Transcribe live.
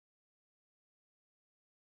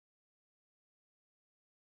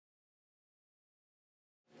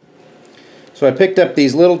So I picked up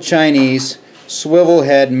these little Chinese swivel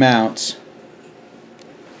head mounts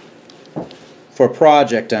for a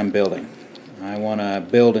project I'm building. I want to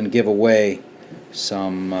build and give away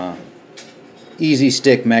some easy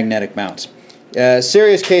stick magnetic mounts.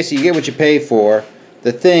 Serious case, you get what you pay for.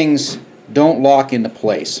 The things don't lock into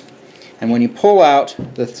place. And when you pull out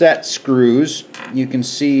the set screws, you can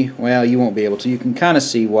see, well, you won't be able to, you can kind of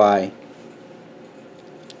see why.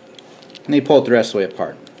 And they pull it the rest of the way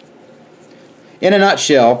apart. In a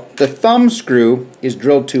nutshell, the thumb screw is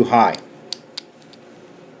drilled too high.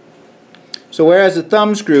 So whereas the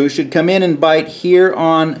thumb screw should come in and bite here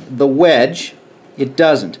on the wedge, it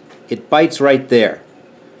doesn't. It bites right there.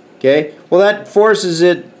 Okay? Well, that forces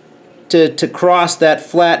it to cross that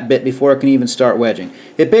flat bit before it can even start wedging.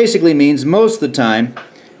 It basically means most of the time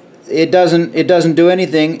it doesn't do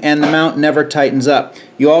anything and the mount never tightens up.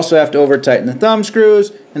 You also have to over tighten the thumb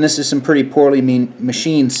screws, and this is some pretty poorly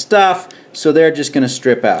machined stuff, so they're just going to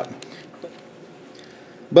strip out.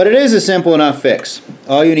 But it is a simple enough fix.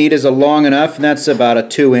 All you need is a long enough, and that's about a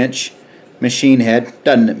 2-inch machine head,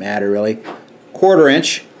 doesn't matter really, 1/4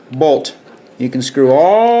 inch bolt. You can screw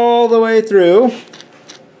all the way through,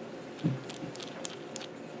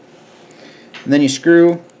 and then you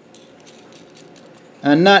screw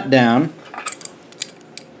a nut down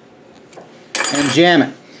and jam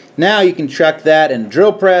it. Now you can chuck that in a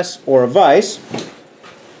drill press or a vise,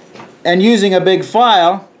 and using a big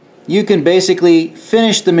file you can basically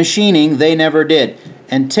finish the machining they never did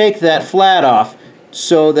and take that flat off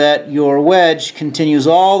so that your wedge continues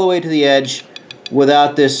all the way to the edge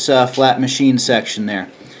without this flat machine section there.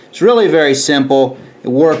 It's really very simple. It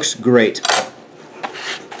works great.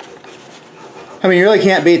 I mean, you really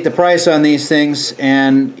can't beat the price on these things,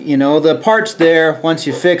 and you know, the parts there, once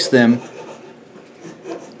you fix them,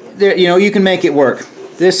 you know, you can make it work.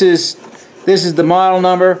 This is the model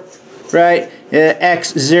number, right?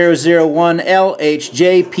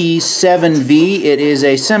 X001LHJP7V. It is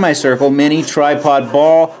a semicircle mini tripod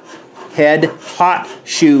ball head hot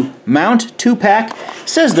shoe mount, 2-pack. It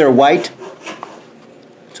says they're white.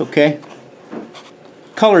 It's okay.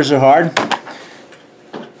 Colors are hard.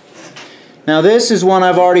 Now this is one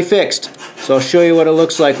I've already fixed, so I'll show you what it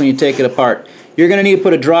looks like when you take it apart. You're going to need to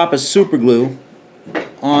put a drop of super glue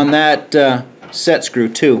on that set screw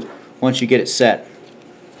too once you get it set.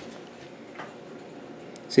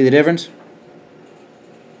 See the difference?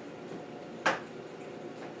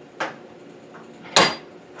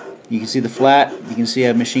 You can see the flat, you can see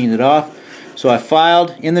I've machined it off. So I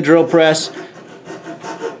filed in the drill press,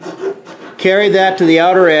 carried that to the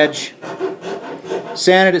outer edge,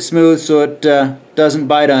 sanded it smooth so it doesn't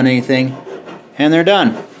bite on anything, and they're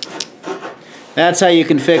done. That's how you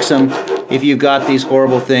can fix them if you've got these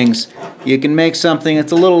horrible things. You can make something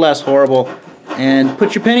that's a little less horrible and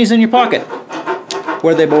put your pennies in your pocket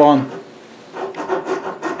where they belong.